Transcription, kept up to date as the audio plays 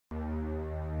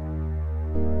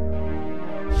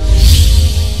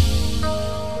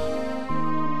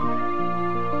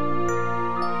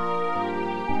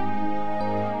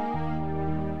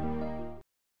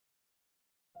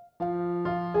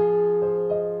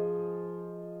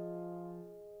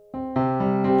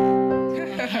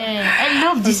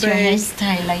love this your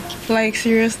hairstyle. Like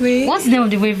seriously? What's the name of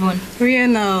the wave one?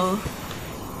 Rihanna.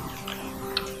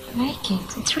 I like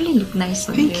it. It really looks nice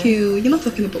on Thank you. You're not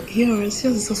talking about yours.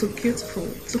 Yours is also beautiful.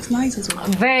 It looks nice as well.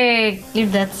 Very.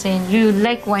 Leave that saying. You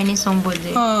like whining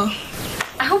somebody. Oh.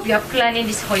 I hope you are planning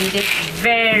this holiday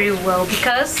very well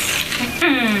because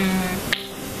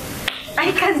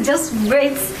I can't just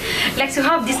wait like to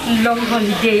have this long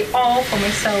holiday all for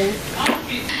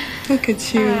myself. Look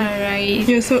at you. Alright.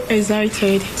 You're so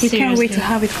excited. You can't wait to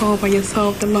have it all by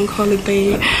yourself, the long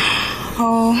holiday.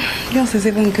 Oh, yours is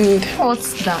even good.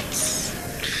 What's that?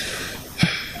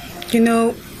 You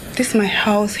know, this my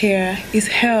house here is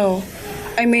hell.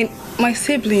 I mean, my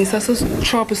siblings are so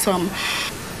troublesome.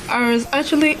 I was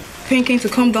actually thinking to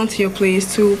come down to your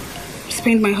place to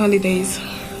spend my holidays.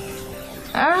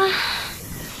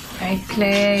 My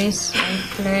place.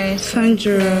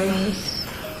 Sandra.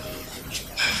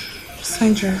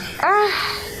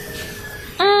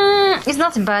 It's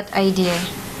not a bad idea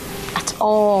at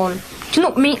all. You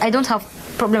know me, I don't have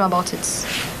problem about it.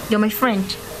 You're my friend.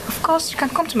 Of course, you can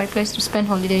come to my place to spend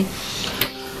holiday.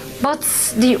 But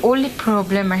the only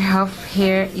problem I have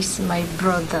here is my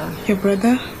brother. Your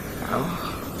brother?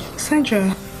 Oh.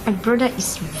 Sandra. My brother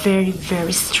is very,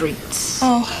 very strict.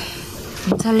 Oh.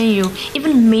 I'm telling you,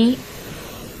 even me,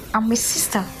 I'm my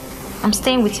sister. I'm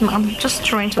staying with him. I'm just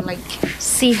trying to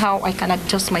see how I can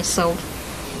adjust myself.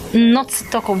 Not to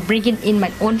talk of bringing in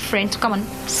my own friend to come and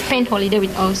spend holiday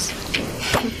with us.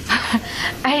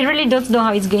 I really don't know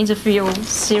how it's going to feel.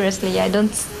 Seriously, I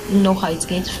don't know how it's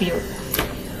going to feel.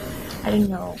 I don't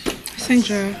know.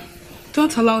 Sandra,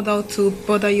 don't allow that to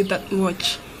bother you that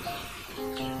much.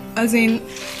 As in,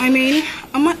 am I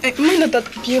not that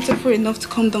beautiful enough to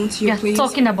come down to your place? You're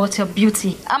talking about your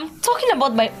beauty. I'm talking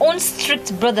about my own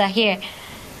strict brother here.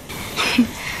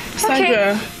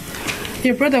 Sandra,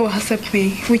 your brother will accept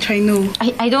me, which I know.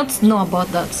 I don't know about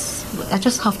that. But I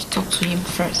just have to talk to him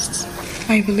first.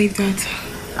 I believe that.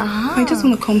 I just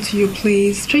want to come to your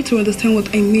place, try to understand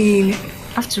what I mean.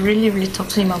 I have to really, really talk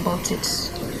to him about it.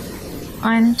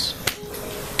 And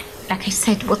like I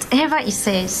said, whatever he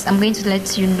says, I'm going to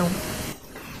let you know.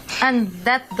 And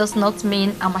that does not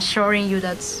mean I'm assuring you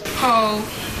that. Oh,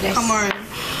 yes. Come on.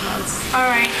 All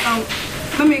right.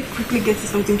 Let me quickly get you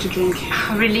something to drink.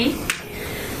 Really?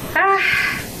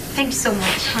 Thank you so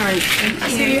much. All right. Thank you.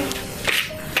 See you.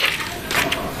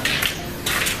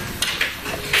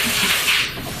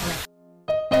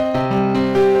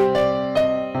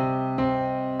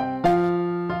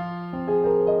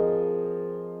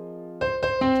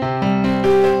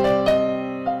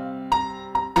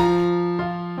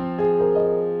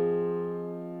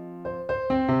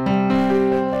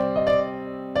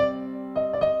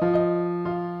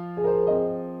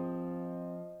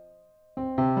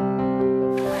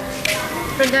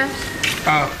 Brother.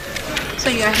 So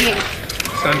you are here?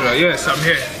 Sandra, yes, I'm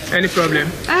here. Any problem?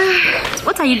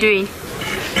 What are you doing?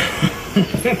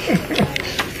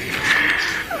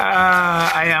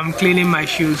 I am cleaning my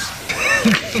shoes.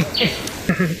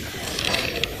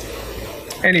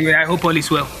 Anyway, I hope all is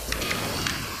well.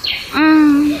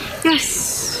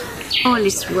 Yes, all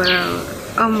is well.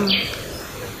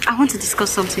 I want to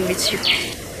discuss something with you.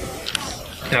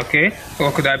 Okay,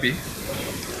 what could that be?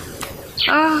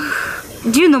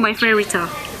 Do you know my friend Rita?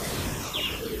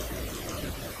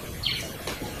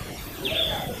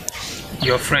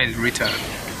 Your friend Rita?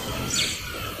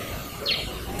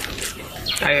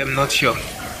 I am not sure.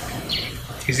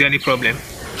 Is there any problem?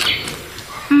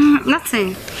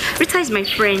 Nothing. Rita is my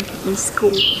friend in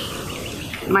school.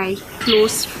 My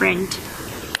close friend.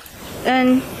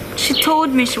 And she told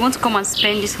me she wants to come and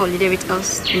spend this holiday with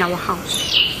us in our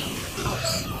house.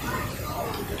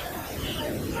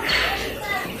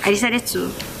 I decided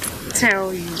to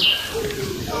tell you.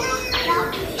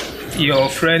 Your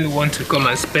friend wants to come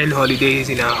and spend holidays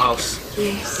in our house?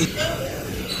 Yes.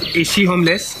 Is she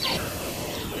homeless?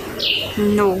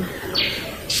 No.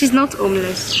 She's not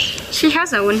homeless. She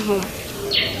has her own home.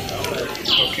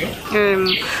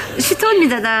 Okay. She told me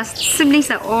that her siblings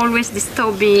are always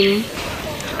disturbing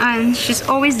and she's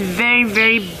always very,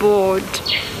 very bored.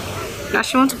 Now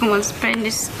she wants to come and spend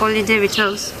this holiday with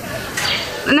us.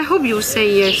 And I hope you'll say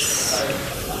yes.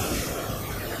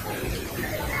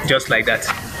 Just like that.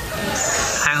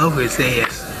 I hope you'll say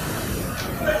yes.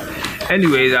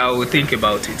 Anyways, I will think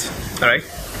about it. Alright?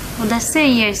 Would I say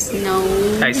yes? No.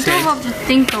 You don't have to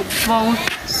think about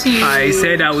it. I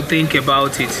said I would think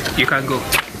about it. You can go.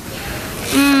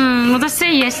 Would I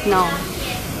say yes now?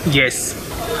 Yes.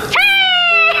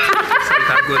 Hey! So you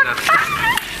can go now.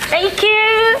 Thank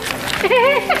you.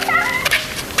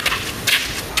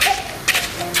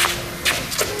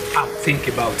 I'll think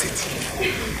about it.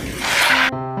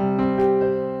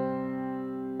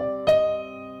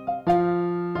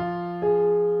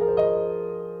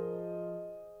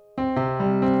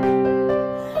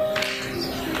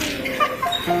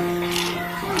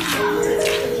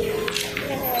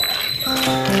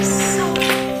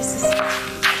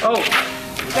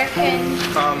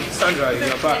 right.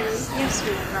 You're back. Yes,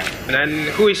 you're right. And then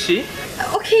who is she?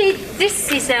 Okay,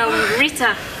 this is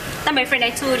Rita. That's my friend.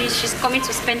 I told you she's coming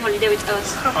to spend holiday with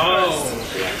us. Oh.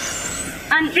 Yes.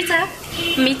 And Rita,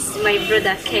 meet my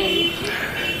brother Ken.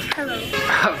 Hello.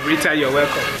 Rita, you're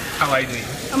welcome. How are you doing?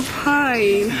 I'm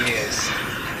fine. Yes.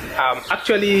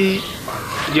 Actually,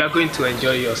 you are going to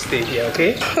enjoy your stay here,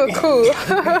 okay? Oh, cool.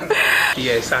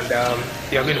 Yes, and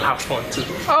you're going to have fun too.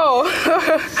 Oh,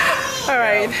 all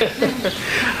right.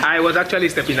 I was actually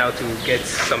stepping out to get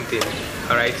something,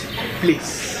 all right?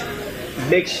 Please,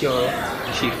 make sure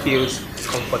she feels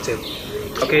comfortable,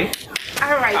 okay?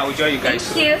 All right. I will join you guys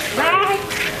Thank you. Bye.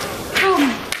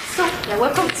 So, you're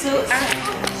welcome to our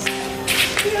house.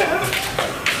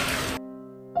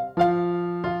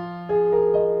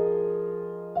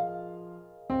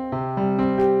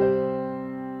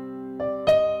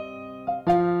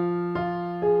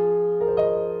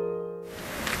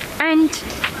 And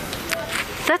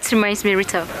that reminds me,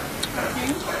 Rita.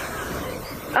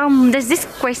 There's this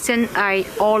question I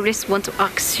always want to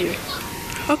ask you.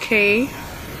 Okay.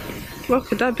 What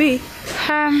could that be?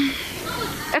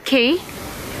 Okay.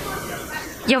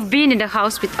 You've been in the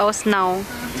house with us now.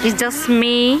 It's just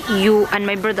me, you, and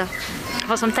my brother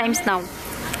for some times now.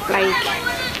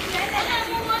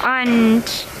 And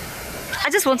I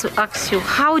just want to ask you,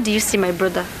 how do you see my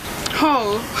brother?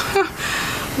 Oh,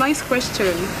 nice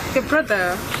question. Your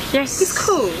brother? Yes. He's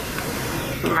cool.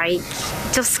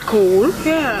 Just cool.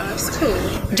 Yeah, it's cool.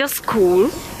 Just cool.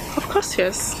 Of course,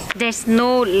 yes. There's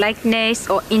no likeness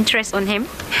or interest on him.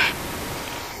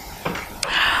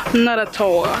 Not at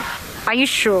all. Are you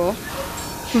sure?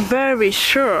 Very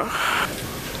sure.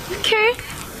 Okay.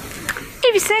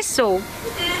 If you say so,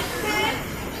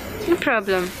 no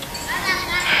problem.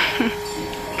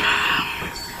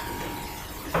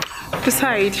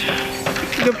 Besides,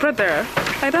 your brother,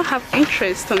 I don't have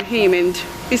interest on him and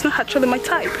he's not actually my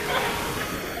type.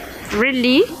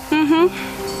 Really? Mm-hmm.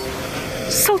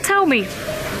 So tell me,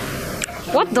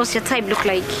 what does your type look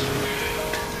like?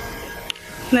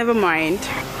 Never mind.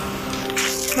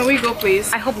 Can we go,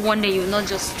 please? I hope one day you'll not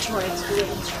just try it.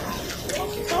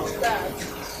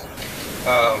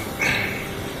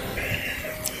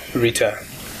 Rita,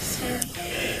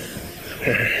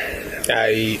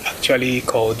 I actually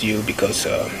called you because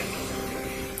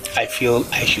I feel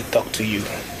I should talk to you.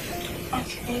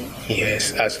 Okay.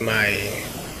 Yes, as my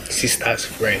sister's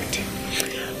friend.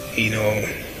 You know,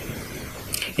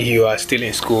 you are still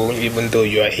in school, even though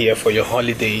you are here for your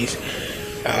holidays.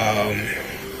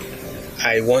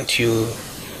 I want you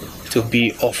to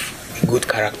be of good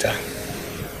character.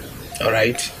 All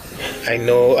right? I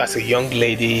know as a young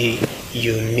lady,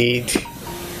 you need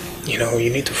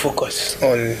to focus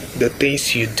on the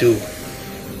things you do,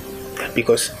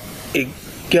 because a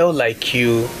girl like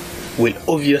you will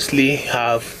obviously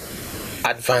have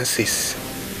advances.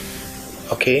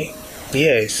 Okay?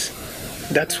 Yes.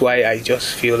 That's why I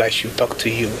just feel I should talk to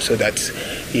you, so that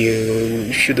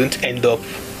you shouldn't end up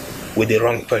with the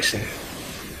wrong person.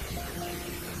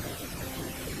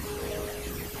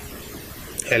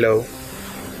 Hello?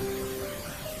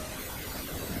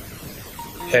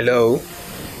 Hello?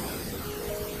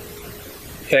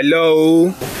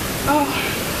 Hello? Oh,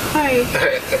 hi.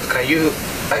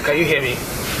 Can you hear me?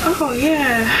 Oh,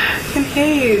 yeah. I can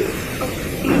hear you.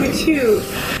 I'm with you.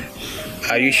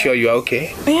 Are you sure you are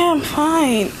okay? Yeah, I'm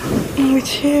fine. I'm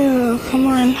with you. Come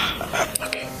on.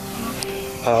 Okay.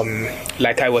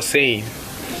 Like I was saying,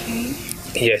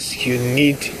 yes, you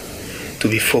need to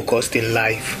be focused in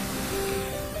life.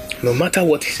 No matter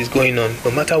what is going on,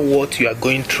 no matter what you are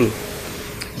going through,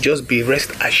 just be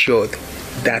rest assured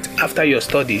that after your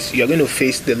studies, you are going to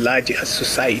face the larger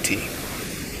society.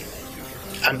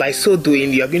 And by so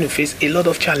doing, you are going to face a lot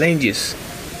of challenges.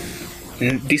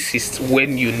 This is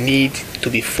when you need to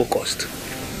be focused.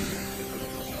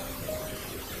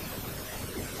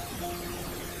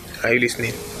 Are you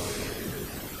listening?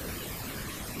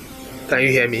 Can you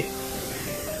hear me?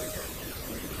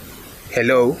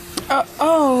 Hello?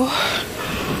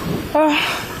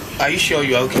 Are you sure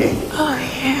you're okay? Oh,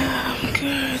 yeah, I'm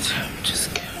good. I'm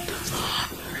just good.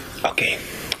 Okay.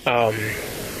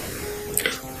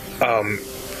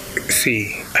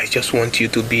 See, I just want you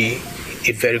to be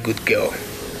a very good girl.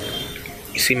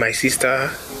 You see, my sister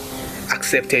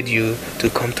accepted you to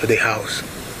come to the house.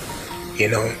 You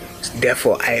know,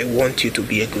 therefore, I want you to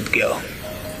be a good girl.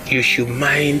 You should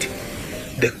mind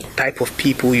the type of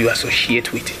people you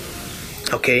associate with.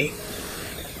 Okay?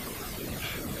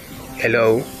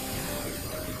 Hello?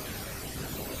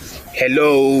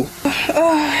 Hello?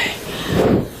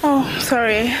 Oh,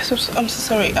 sorry. I'm so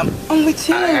sorry. I'm with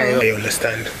you. I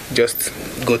understand. Just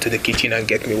go to the kitchen and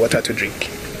get me water to drink.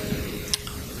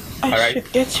 I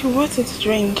should get you water to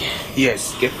drink.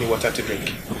 Yes, get me water to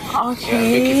drink. Okay. Yeah,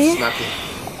 make it snappy.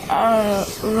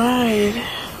 Right.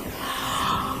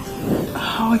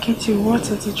 I'll get you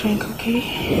water to drink, okay?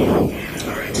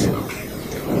 Alright, okay.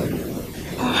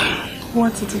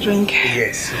 Water to drink.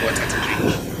 Yes, water to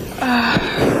drink.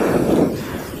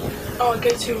 I'll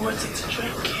get you water to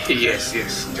drink. Yes,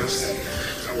 just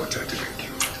water to drink.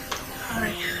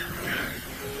 Alright.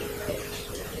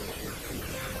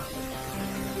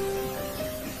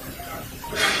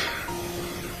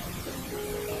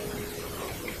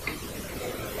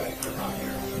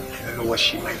 I don't know what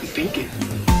she might be thinking.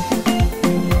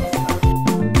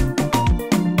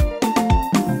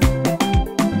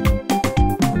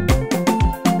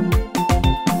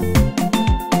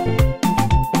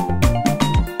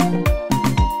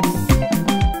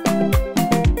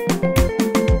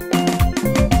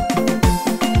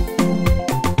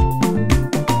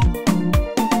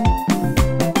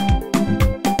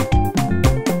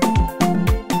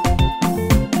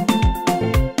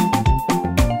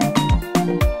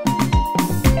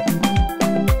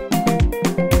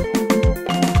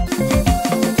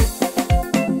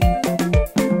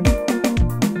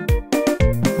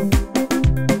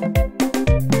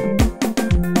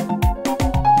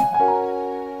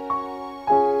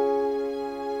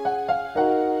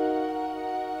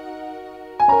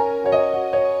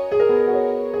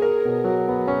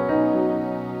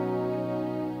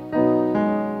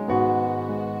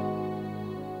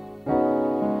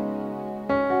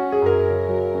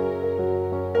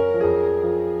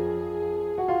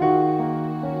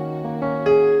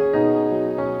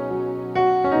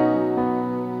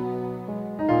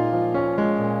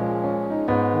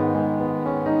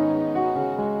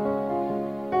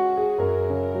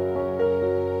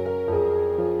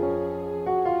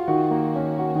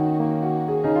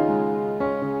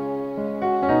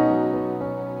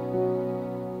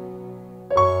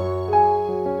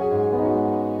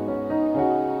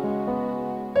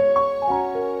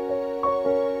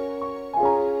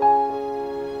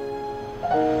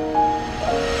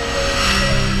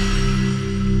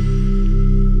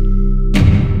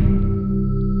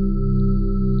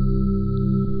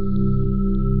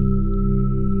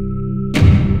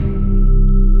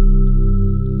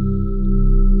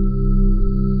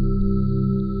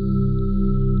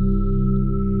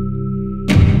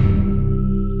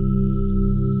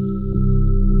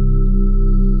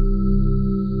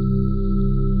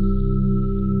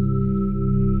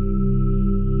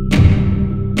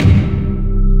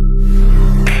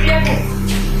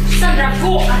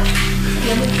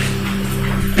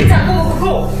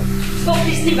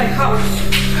 Leave my house.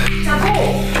 Go.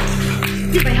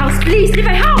 Leave my house, please. Leave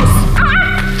my house.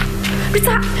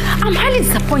 Rita, I'm highly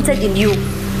disappointed in you.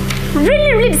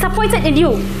 Really disappointed in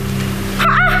you.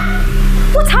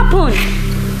 What happened?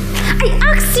 I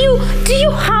asked you, do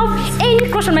you have any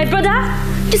crush on my brother?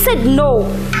 You said no.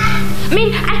 I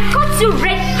mean, I caught you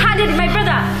red-handed with my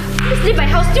brother. Please leave my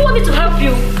house. Do you want me to help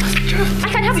you? I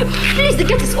can help you. Please, the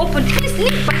gate is open. Please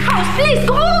leave my house. Please,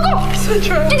 go.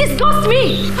 Sandra. You disgust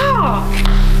me.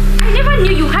 I never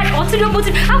knew you had ulterior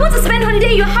motive. I want to spend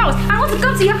holiday in your house. I want to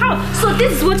come to your house. So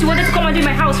this is what you wanted to come and do in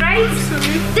my house, right?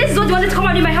 Sorry. This is what you wanted to come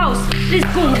and do in my house. Please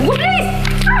go. Please.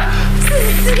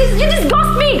 You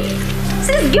disgust me.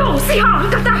 See this girl. See her.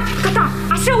 Look at her.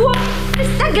 I said what?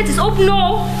 That gate is open.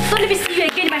 No. Don't let me see you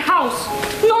again in my house.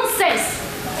 Nonsense.